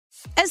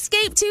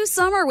Escape to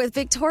summer with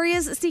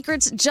Victoria's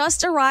Secret's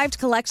just arrived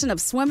collection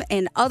of swim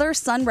and other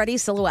sun-ready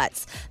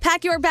silhouettes.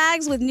 Pack your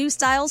bags with new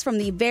styles from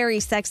the Very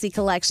Sexy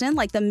collection,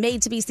 like the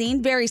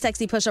made-to-be-seen Very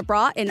Sexy push-up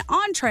bra in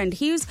on-trend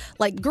hues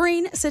like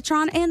green,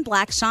 citron, and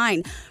black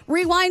shine.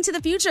 Rewind to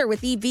the future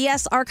with the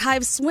VS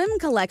Archive swim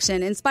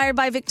collection, inspired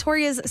by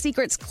Victoria's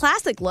Secret's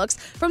classic looks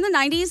from the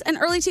 90s and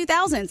early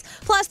 2000s.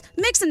 Plus,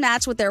 mix and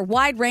match with their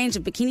wide range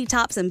of bikini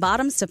tops and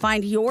bottoms to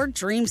find your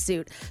dream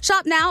suit.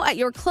 Shop now at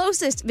your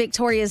closest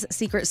Victoria's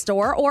Secret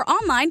store or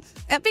online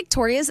at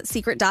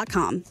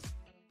victoriassecret.com.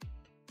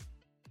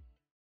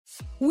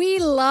 We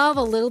love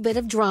a little bit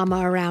of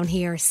drama around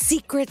here.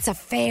 Secrets,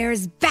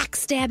 affairs,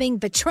 backstabbing,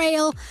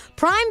 betrayal.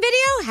 Prime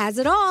Video has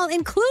it all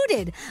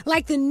included,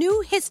 like the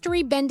new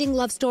history-bending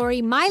love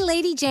story, My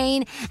Lady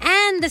Jane,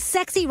 and the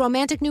sexy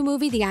romantic new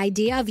movie, The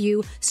Idea of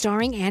You,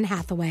 starring Anne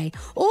Hathaway.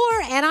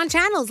 Or add-on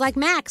channels like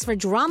Max for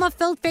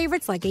drama-filled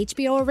favorites like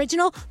HBO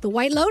original, The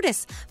White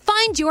Lotus.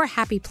 Find your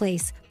happy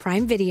place.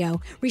 Prime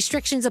Video.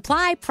 Restrictions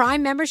apply.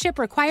 Prime membership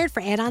required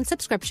for add-on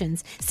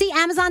subscriptions. See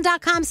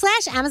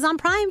Amazon.com/Amazon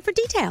Prime for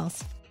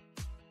details.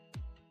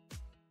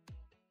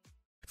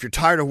 If you're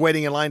tired of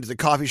waiting in line to the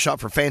coffee shop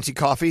for fancy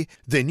coffee,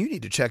 then you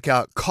need to check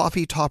out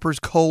Coffee Topper's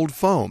Cold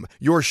Foam,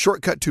 your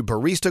shortcut to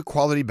barista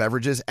quality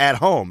beverages at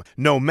home.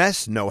 No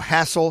mess, no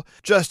hassle.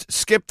 Just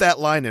skip that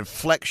line and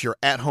flex your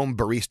at-home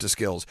barista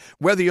skills.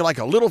 Whether you like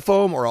a little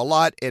foam or a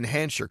lot,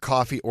 enhance your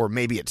coffee, or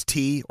maybe it's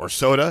tea or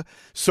soda.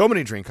 So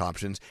many drink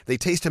options. They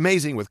taste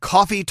amazing with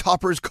Coffee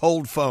Topper's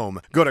Cold Foam.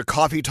 Go to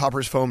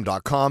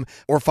coffeetoppersfoam.com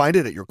or find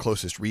it at your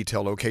closest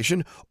retail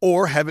location,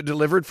 or have it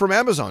delivered from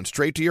Amazon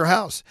straight to your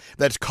house.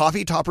 That's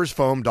coffeetoppersfoam.com.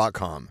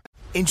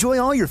 Enjoy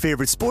all your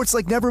favorite sports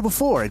like never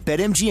before at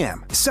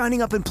BetMGM.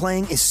 Signing up and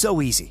playing is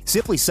so easy.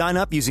 Simply sign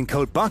up using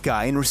code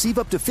Buckeye and receive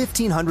up to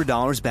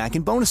 $1,500 back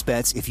in bonus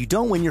bets if you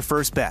don't win your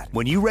first bet.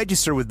 When you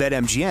register with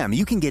BetMGM,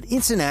 you can get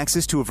instant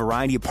access to a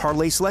variety of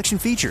parlay selection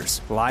features,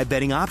 live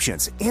betting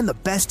options, and the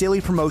best daily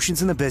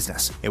promotions in the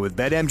business. And with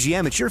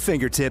BetMGM at your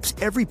fingertips,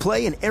 every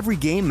play and every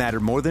game matter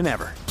more than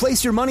ever.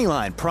 Place your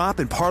moneyline, prop,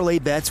 and parlay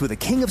bets with the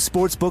king of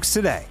sportsbooks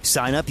today.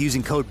 Sign up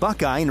using code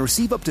Buckeye and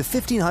receive up to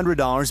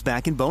 $1,500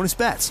 back in bonus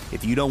bets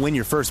if you don't win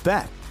your first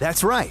bet.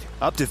 That's right,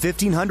 up to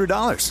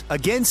 $1,500.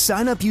 Again,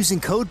 sign up using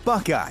code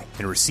Buckeye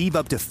and receive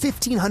up to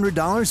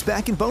 $1,500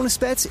 back in bonus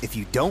bets if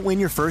you don't win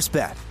your first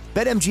bet.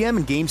 BetMGM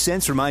and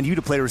GameSense remind you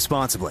to play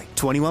responsibly.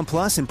 21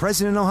 plus and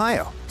present in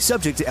Ohio.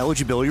 Subject to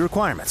eligibility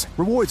requirements.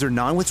 Rewards are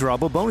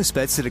non-withdrawable bonus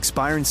bets that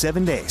expire in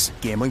 7 days.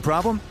 Gambling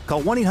problem?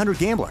 Call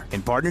 1-800-GAMBLER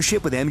in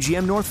partnership with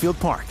MGM Northfield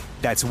Park.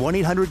 That's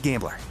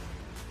 1-800-GAMBLER.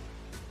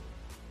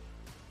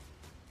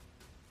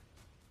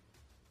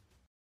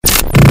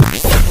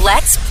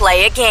 Let's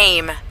play a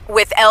game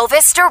with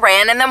Elvis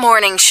Duran in the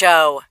Morning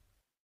Show.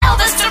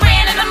 Elvis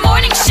Duran in the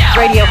Morning Show.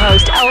 Radio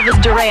host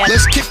Elvis Duran.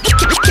 Let's kick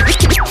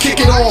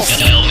it off.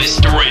 Elvis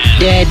Duran.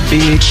 Dead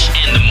bitch.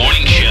 In the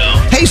Morning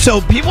Show. Hey,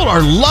 so people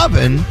are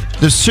loving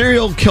the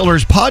Serial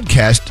Killers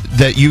podcast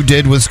that you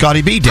did with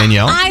Scotty B,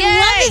 Danielle. I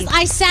love this.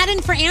 I sat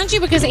in for Andrew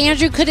because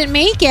Andrew couldn't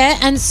make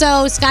it, and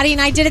so Scotty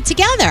and I did it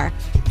together.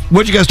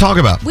 What'd you guys talk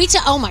about?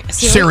 Oh my,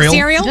 cereal.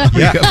 Cereal? Yeah,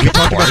 we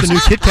talked about the new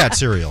Kit Kat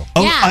cereal.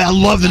 Oh, Yeah. I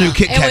love the new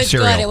Kit Kat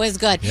cereal. It was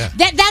good. Yeah.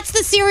 That's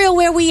the cereal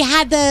where we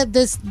had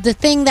the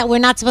thing that we're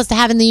not supposed to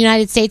have in the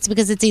United States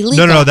because it's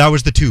illegal. No, that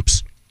was the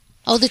Toops.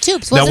 Oh, the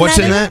Toops. Now, what's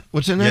in that?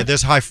 What's in that?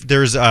 Yeah,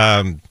 there's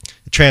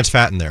trans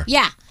fat in there.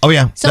 Yeah. Oh,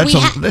 yeah. So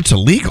that's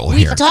illegal we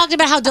here. talked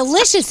about how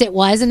delicious it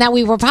was and that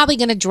we were probably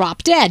going to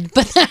drop dead,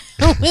 but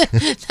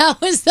that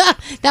was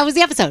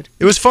the episode.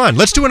 It was fun.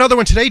 Let's do another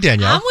one today,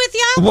 Danielle. I'm with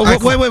you.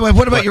 Wait.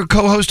 What about your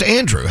co-host,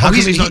 Andrew? How come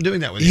he's not doing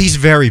that with you? He's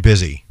very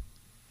busy.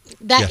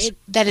 That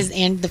is,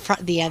 and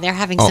they're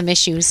having some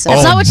issues. So.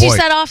 That's not what you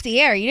said off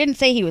the air. You didn't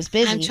say he was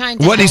busy. I'm trying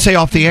to. What did he say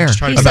off the air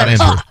about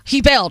Andrew?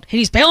 He bailed.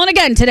 He's bailing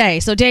again today.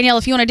 So Danielle,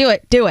 if you want to do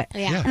it, do it.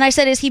 Yeah. And I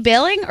said, is he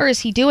bailing or is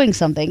he doing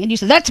something? And you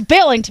said, that's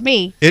bailing to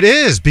me. It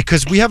is,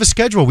 because we have a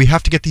schedule. We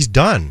have to get these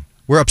done.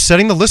 We're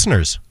upsetting the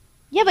listeners.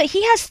 Yeah, but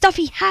he has stuff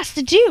he has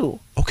to do.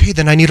 Okay,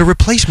 then I need a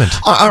replacement.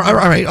 All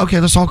right. Okay,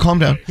 let's all calm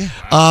down. Yeah.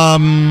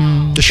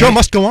 The show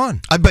must go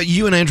on. I bet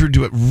you and Andrew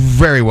do it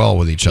very well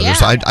with each other, Yeah.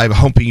 so I'm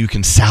hoping you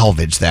can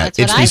salvage that. That's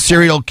what It's I the said.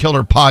 Serial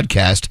Killer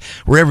podcast,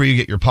 wherever you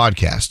get your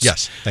podcasts.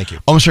 Yes, thank you.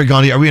 Oh, I'm sorry,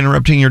 Gandhi, are we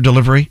interrupting your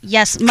delivery?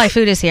 Yes, my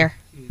food is here.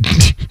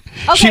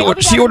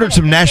 She ordered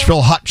some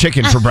Nashville hot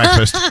chicken for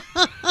breakfast.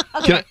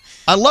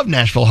 I love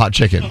Nashville hot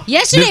chicken.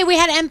 Yesterday we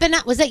had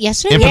empanada. Was that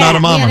yesterday? Empanada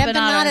Mama. We had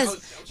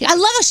empanadas. I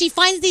love how she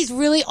finds these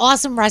really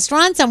awesome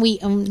restaurants, and we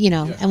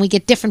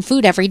get different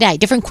food every day,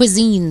 different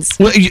cuisines.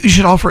 Well, you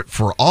should offer it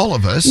for all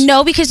of us.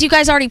 No, because you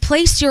guys already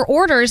placed your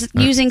orders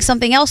using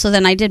something else, so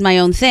then I did my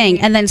own thing,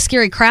 and then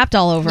Scary crapped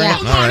all over Yeah.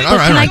 it. All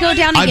right. Can I go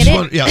down and get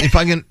it? Yeah, if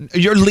I can.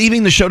 You're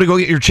leaving the show to go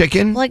get your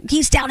chicken? Like,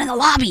 he's down in the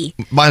lobby.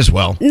 Might as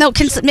well. No,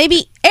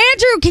 maybe,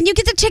 Andrew, can you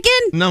get the chicken?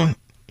 No,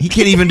 he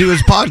can't even do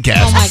his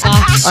podcast. Oh my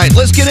gosh. All right,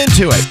 let's get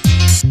into it.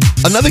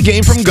 Another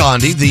game from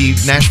Gandhi, the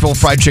Nashville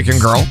Fried Chicken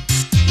Girl.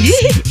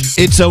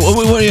 It's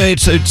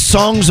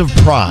Songs of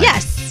Pride.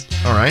 Yes.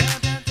 All right.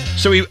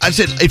 So I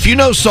said, if you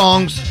know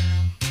songs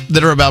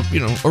that are about,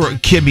 or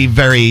can be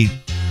very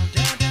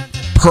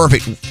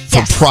perfect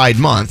for Pride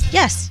Month,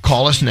 Yes.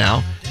 call us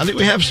now. I think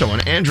we have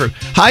someone. Andrew.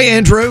 Hi,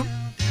 Andrew.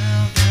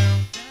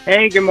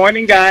 Hey, good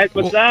morning, guys.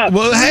 What's up?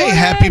 Well, hey,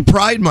 happy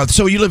Pride Month.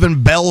 So you live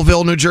in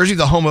Belleville, New Jersey,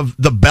 the home of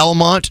the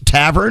Belmont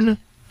Tavern?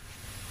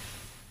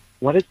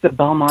 What is the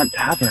Belmont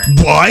Tavern?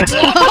 What?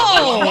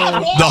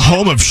 The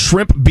home of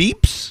shrimp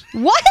beeps?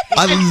 What?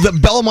 The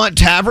Belmont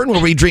Tavern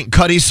where we drink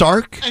Cuddy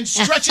Sark? And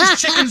Stretch's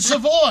Chicken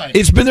Savoy.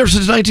 It's been there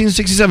since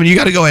 1967. You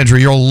got to go, Andrew.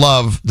 You'll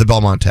love the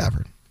Belmont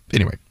Tavern.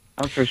 Anyway.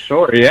 Oh, for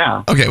sure,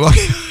 yeah. Okay, well,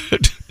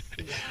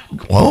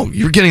 whoa,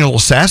 you're getting a little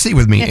sassy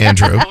with me,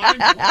 Andrew.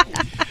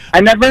 I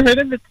never heard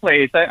of this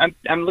place.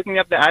 I'm looking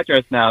up the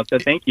address now, so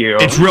thank you.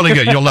 It's really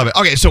good. You'll love it.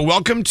 Okay, so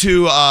welcome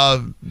to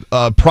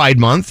Pride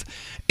Month,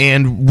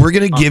 and we're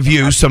going to give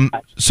you some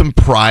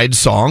Pride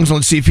songs.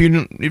 Let's see if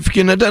you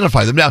can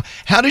identify them. Now,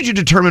 how did you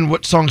determine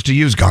what songs to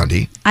use,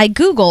 Gandhi? I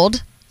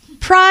Googled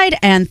Pride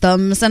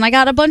anthems, and I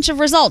got a bunch of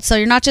results. So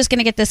you're not just going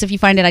to get this if you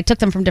find it. I took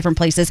them from different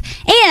places.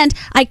 And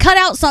I cut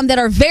out some that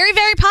are very,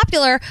 very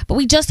popular, but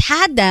we just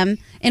had them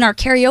in our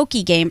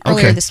karaoke game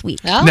earlier this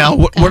week. Oh, now,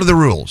 what are the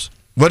rules?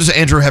 What does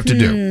Andrew have to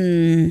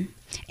do?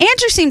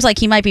 Andrew seems like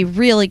he might be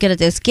really good at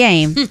this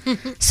game.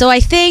 So I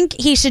think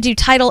he should do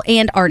title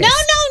and artist.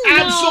 No.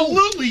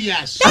 Absolutely,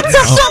 yes. That's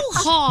so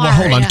hard. Well,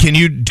 hold on. Can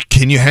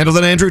you handle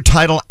that, Andrew?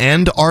 Title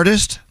and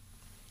artist?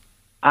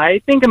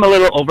 I think I'm a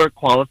little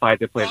overqualified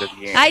to play this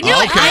game. I knew it.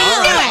 All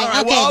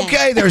right, well, Okay,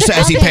 okay, there's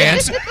sassy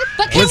pants.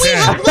 But can we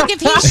help? Look,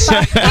 if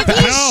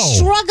he's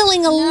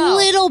struggling a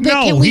little bit,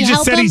 can we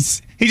help him?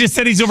 He just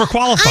said he's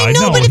overqualified. I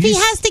know, No, but if he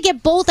has to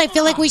get both, I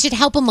feel like we should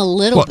help him a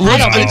little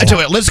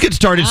bit. Let's get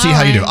started, see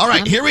how you do. All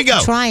right, here we go.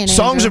 I'm trying,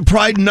 Songs Andrew. of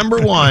Pride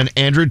 #1.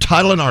 Andrew,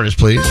 title and artist,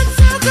 please.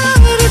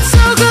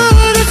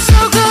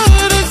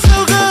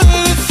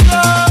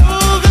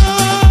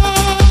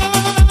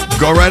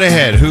 Go right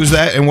ahead. Who's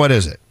that and what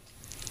is it?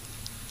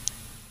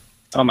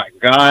 Oh, my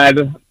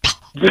God.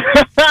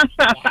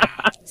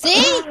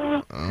 See?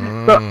 So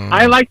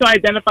I like to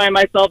identify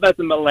myself as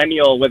a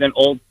millennial with an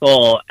old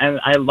soul, and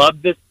I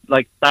love this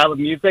style of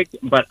music,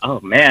 but oh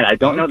man, I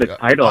don't know the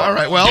title. All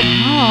right, well,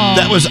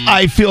 that was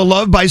I Feel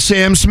Love by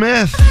Sam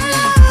Smith. Sam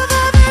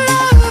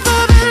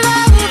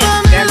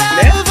Smith?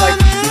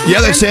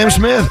 Yeah, that's Sam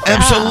Smith.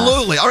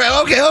 Absolutely. All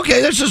right,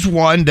 okay. That's just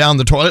one down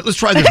the toilet. Let's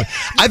try this one.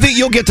 I think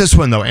you'll get this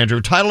one, though,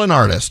 Andrew. Title and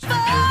artist.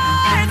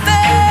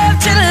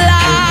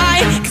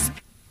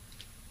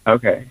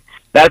 Okay.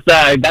 That's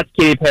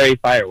Katy Perry,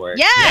 Fireworks.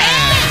 Yeah.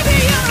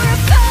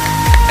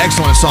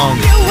 Excellent song.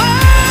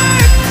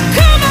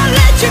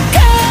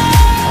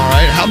 All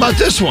right, how about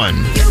this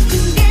one?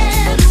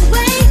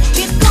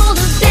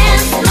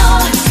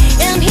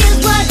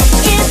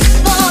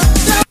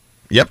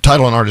 Yep,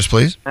 title and artist,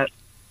 please.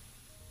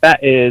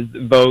 That is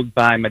Vogue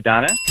by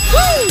Madonna.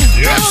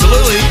 Yeah,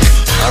 absolutely.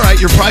 All right,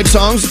 your Pride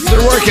songs,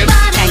 they're working.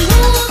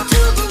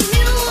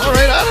 All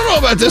right, I don't know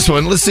about this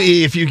one. Let's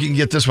see if you can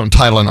get this one,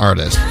 title and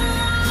artist.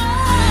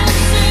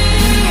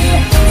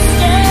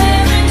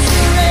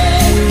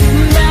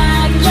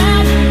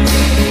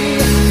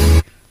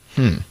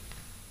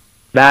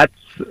 That's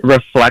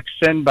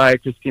Reflection by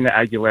Christina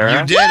Aguilera.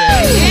 You did it.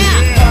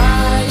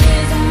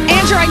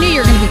 Andrew, I knew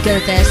you were going to be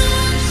good at this.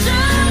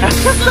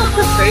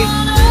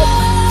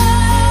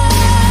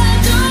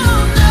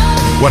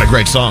 What a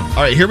great song.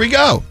 All right, here we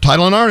go.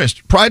 Title and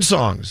artist, Pride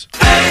songs.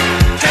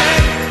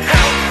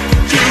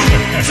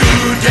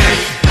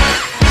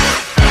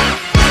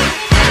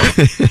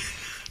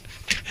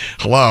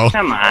 Hello.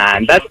 Come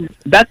on, that's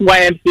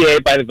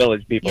YMCA by the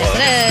Village People.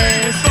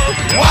 Yes,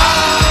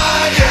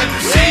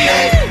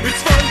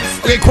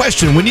 YMCA. Okay,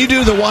 question. When you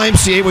do the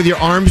YMCA with your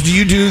arms, do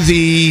you do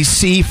the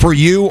C for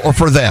you or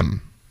for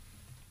them?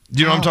 Do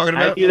you know what I'm talking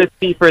about? I do the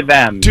C for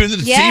them. Do the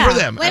C for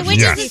them. Wait, which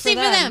is the C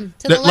for them?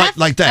 To the left?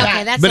 Like that.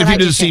 Okay, that's but if what you I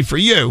do the just C did. for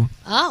you,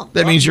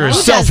 that means you're a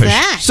Who does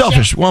that?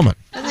 selfish woman.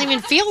 Doesn't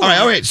even feel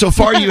All right. So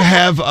far you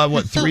have,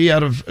 3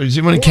 out of, is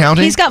anyone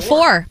counting? He's got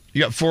 4.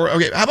 You got 4.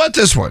 Okay, how about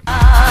this one?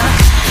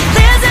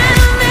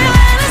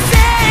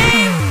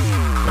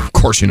 Of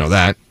course you know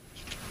that.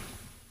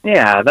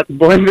 Yeah, that's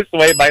Born This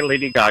Way by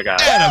Lady Gaga.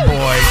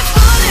 Attaboy.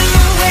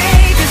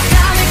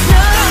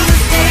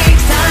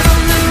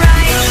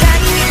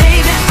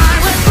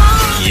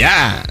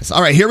 Yes.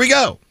 All right, here we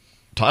go.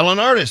 Title and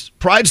artist,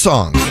 Pride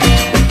songs.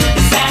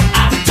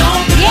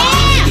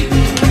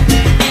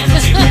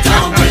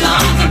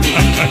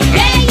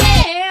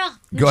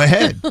 Go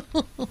ahead.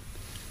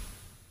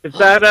 Is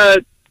that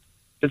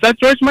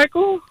George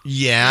Michael?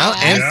 Yeah,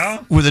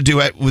 and with a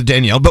duet with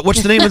Danielle. But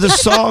what's the name of the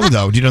song,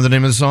 though? Do you know the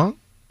name of the song?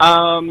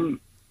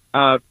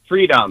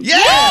 Freedom. Yeah!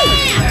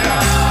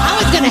 I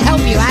was going to help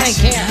you. I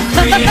didn't care.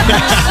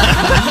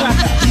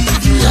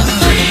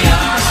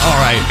 All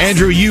right,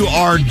 Andrew, you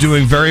are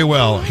doing very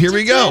well. Here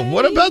we go.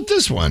 What about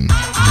this one? I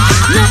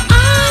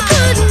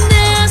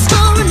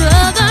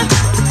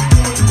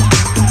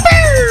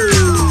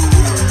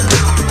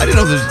didn't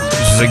know this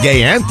is a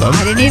gay anthem.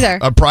 I didn't either.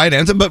 A Pride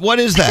anthem, but what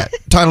is that?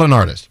 Title and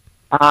artist.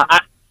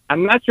 I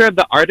I'm not sure of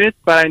the artist,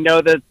 but I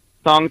know the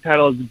song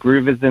title is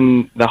 "Groove Is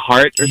in the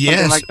Heart" or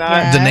something like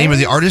that. The name of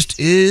the artist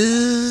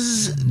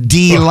is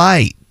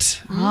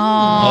Delight.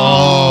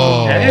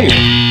 Oh. Okay.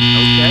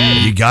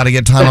 You got to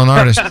get title on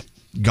artist.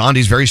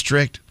 Gandhi's very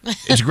strict.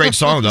 It's a great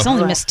song, though. He's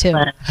only missed 2.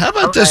 How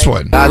about this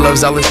one? I love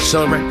zealous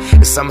children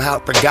is somehow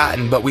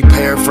forgotten, but we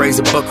paraphrase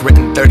a book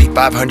written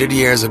 3,500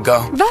 years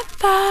ago.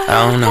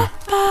 I don't know.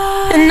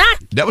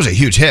 That was a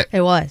huge hit. It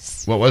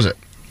was. What was it?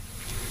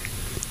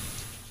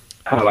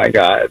 Oh my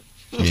God.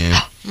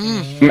 Yeah.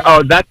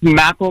 Oh, that's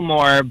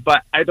Macklemore,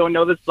 but I don't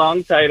know the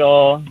song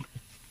title.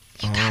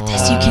 You got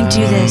this. You can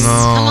do this.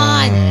 Come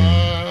on.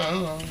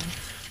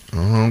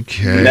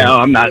 Okay. No,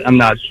 I'm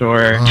not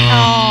sure.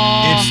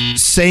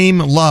 It's Same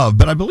Love,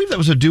 but I believe that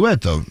was a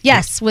duet, though.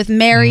 Yes, with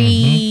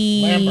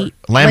Mary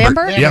Lambert?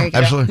 There Yeah, you go.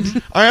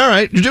 absolutely. All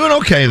right. You're doing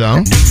okay,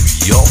 though.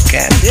 York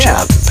and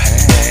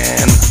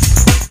Japan.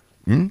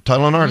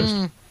 Title and artist.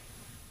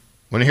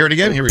 Want to hear it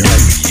again? Here we go.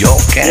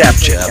 York and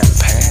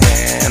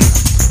Japan.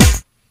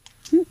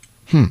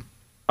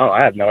 Oh,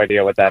 I have no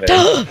idea what that is.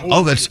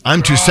 Oh, that's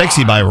I'm Too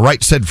Sexy by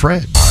Right Said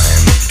Fred.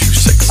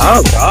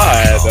 Oh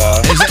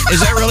God. Is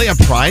that really a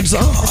Pride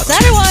song? I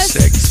said it was.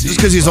 Just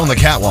because he's on the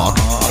catwalk.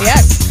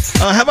 Yes.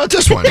 How about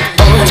this one?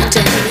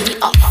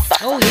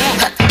 Oh,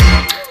 yeah.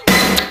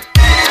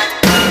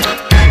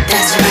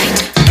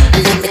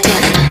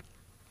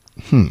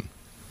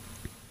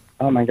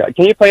 Oh my God.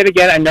 Can you play it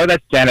again? I know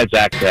that's Janet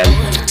Jackson.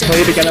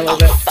 Play it again a little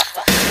bit.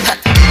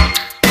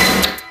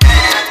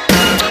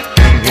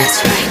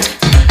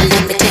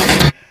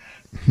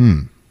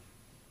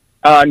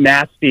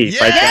 Nasty.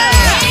 By Janet.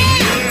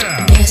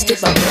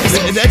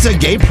 That's a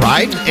gay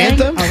pride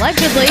anthem?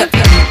 Allegedly.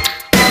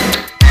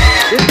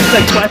 This is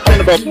a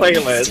questionable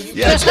playlist.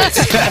 Yes.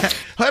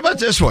 How about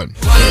this one? 1,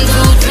 2, 3,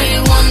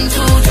 1,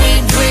 2,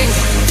 3, 3.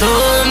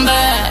 Turn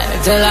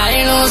back till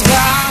I lose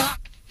God.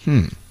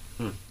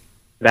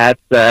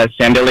 That's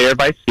Chandelier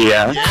by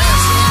Sia.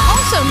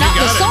 Also, not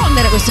the song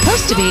that it was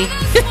supposed to be.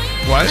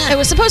 What? It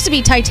was supposed to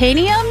be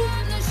Titanium.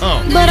 Oh.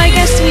 But I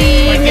guess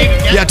we...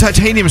 Yeah,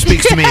 Titanium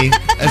speaks to me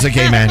as a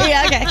gay man.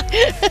 Yeah, okay.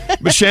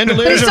 But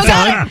chandeliers are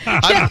fine.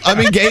 I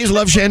mean, gays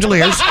love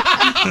chandeliers.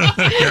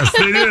 Yes,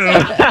 they do.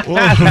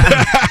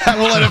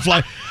 We'll let it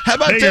fly. How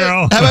about this?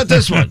 How about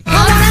this one?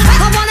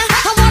 I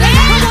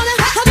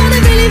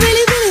wanna really,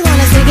 really, really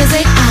wanna say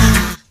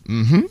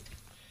Mm-hmm.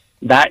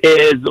 That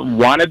is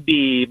Wanna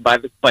Be by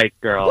the Spice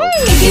Girls.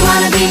 If you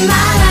wanna be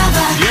my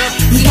lover,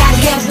 you gotta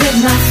get with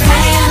my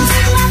friends.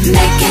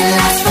 Make it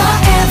last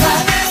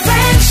forever.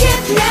 Friendship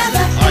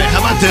never. All right, how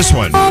about this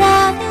one?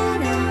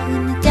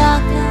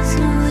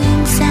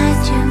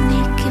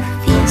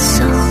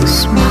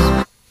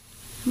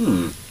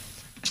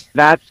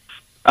 That's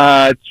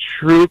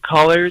True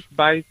Colors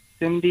by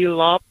Cyndi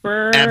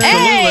Lauper.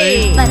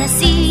 Absolutely. But I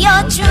see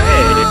your true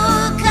colors.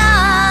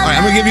 All right,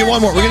 I'm going to give you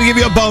one more. We're going to give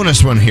you a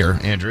bonus one here,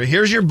 Andrew.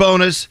 Here's your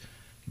bonus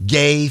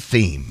gay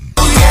theme.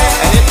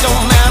 And it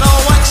don't matter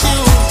what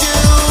you do,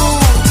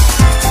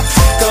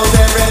 'cause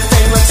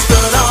everything looks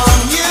good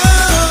on you.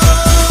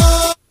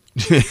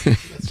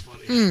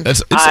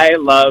 I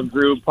love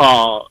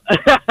RuPaul.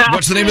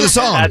 What's the name of the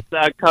song? That's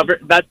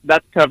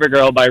That's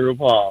CoverGirl by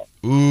RuPaul.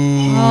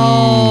 Ooh.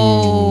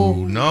 Oh.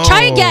 No.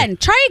 Try again.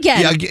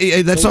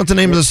 Yeah, that's not the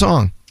name of the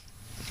song.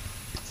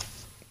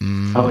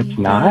 Oh, it's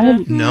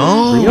not?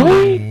 No.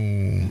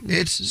 Really?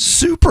 It's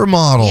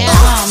Supermodel.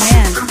 Oh,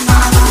 man.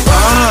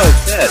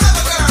 Oh, shit.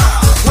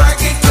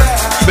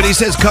 But he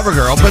says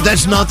CoverGirl, but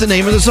that's not the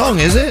name of the song,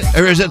 is it?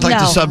 Or is it like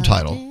the No.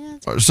 subtitle?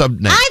 Or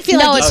sub-name? I feel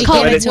No, like it's you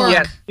called should give it to him.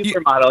 Yeah,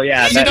 Supermodel,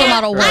 yeah.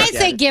 Supermodel work. I'd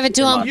say give it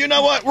to him. You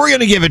know what? We're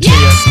going to give it to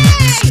you.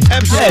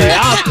 Absolutely. Hey,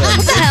 awesome.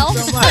 What the hell?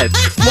 So much.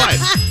 What?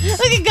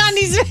 Look at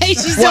Gandhi's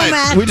face. She's so What?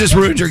 mad. We just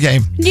ruined your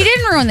game. You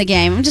didn't ruin the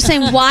game. I'm just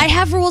saying, why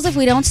have rules if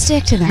we don't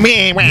stick to them?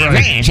 Listen,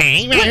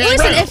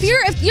 if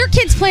your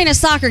kid's playing a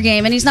soccer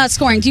game and he's not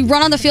scoring, do you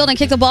run on the field and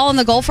kick the ball in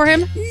the goal for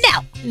him? No.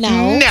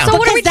 No. So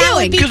what are we Because that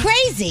doing? would be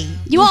crazy.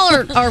 You all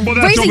are Well, that's what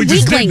raising we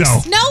just did,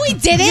 weaklings. though. No, we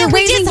didn't. You're We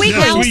raising just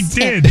weaklings. Yes,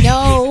 we did.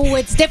 No,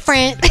 it's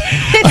different.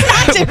 It's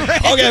not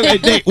different. Okay,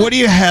 wait, Nate, what do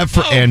you have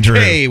for Andrew?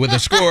 Hey, with a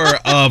score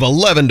of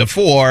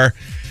 11-4.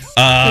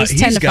 It's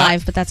 10 to got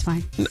 5, but that's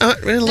fine.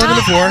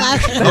 11-4.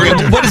 Okay,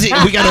 what is it?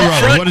 We got to roll.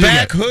 Front, What did you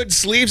back, get? hood,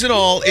 sleeves, and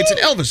all. It's an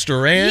Elvis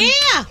Duran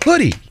Yeah.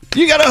 hoodie.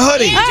 You got a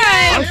hoodie. All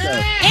right.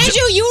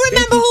 Andrew, you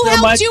remember who so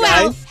helped much, you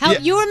guys.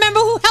 out? You remember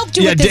who helped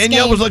you Yeah, with this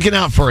Danielle game? was looking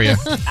out for you.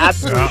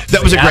 Absolutely.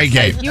 That was a great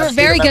game. You were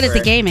very good at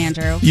the game,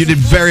 Andrew. You did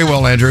very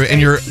well, Andrew,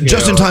 and you're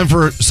just in time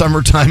for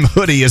summertime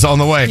hoodie is on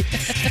the way.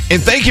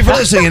 And thank you for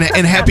listening,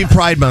 and happy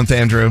Pride Month,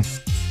 Andrew.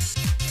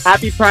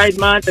 Happy Pride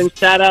Month, and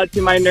shout out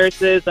to my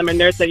nurses. I'm a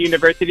nurse at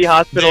University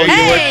Hospital.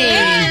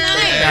 Hey!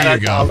 Shout There out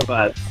you to all go. of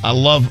us. I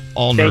love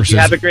all Thank nurses. you.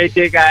 Have a great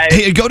day, guys.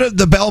 Hey, go to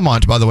the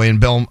Belmont, by the way, in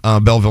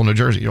Belleville, New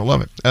Jersey. You'll love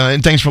it.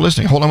 And thanks for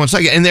listening. Hold on one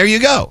second. And there you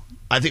go.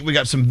 I think we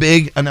got some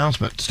big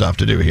announcement stuff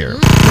to do here.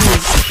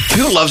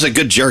 Who loves a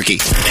good jerky?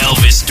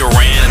 Elvis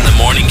Duran in the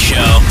morning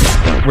show.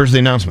 Where's the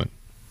announcement?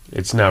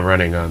 It's not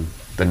running on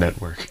the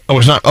network. Oh,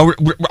 it's not. Oh,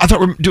 I thought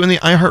we're doing the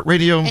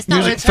iHeartRadio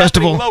Music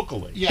Festival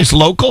locally. Yeah. It's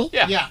local?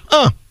 Yeah.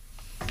 Oh.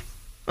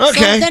 Okay.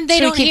 So then they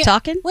Should we don't keep hear-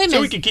 talking? Wait a So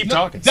we minute. can keep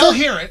talking. They'll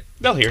hear it.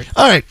 They'll hear it.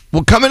 All right.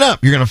 Well, coming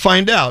up, you're going to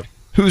find out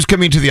who's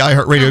coming to the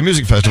iHeartRadio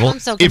Music Festival I'm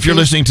so if you're confused.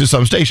 listening to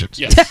some stations.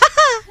 Yes.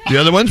 The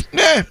other ones,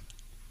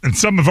 And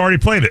some have already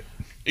played it.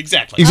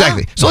 Exactly.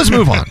 Exactly. So let's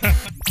move on.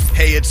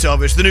 Hey, it's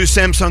Elvis. The new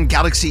Samsung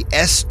Galaxy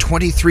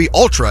S23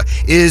 Ultra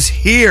is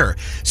here.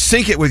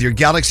 Sync it with your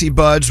Galaxy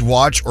Buds,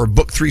 Watch, or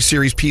Book 3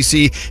 Series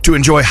PC to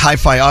enjoy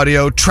hi-fi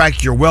audio,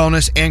 track your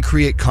wellness, and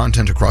create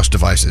content across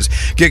devices.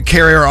 Get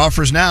carrier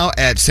offers now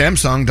at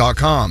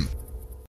Samsung.com.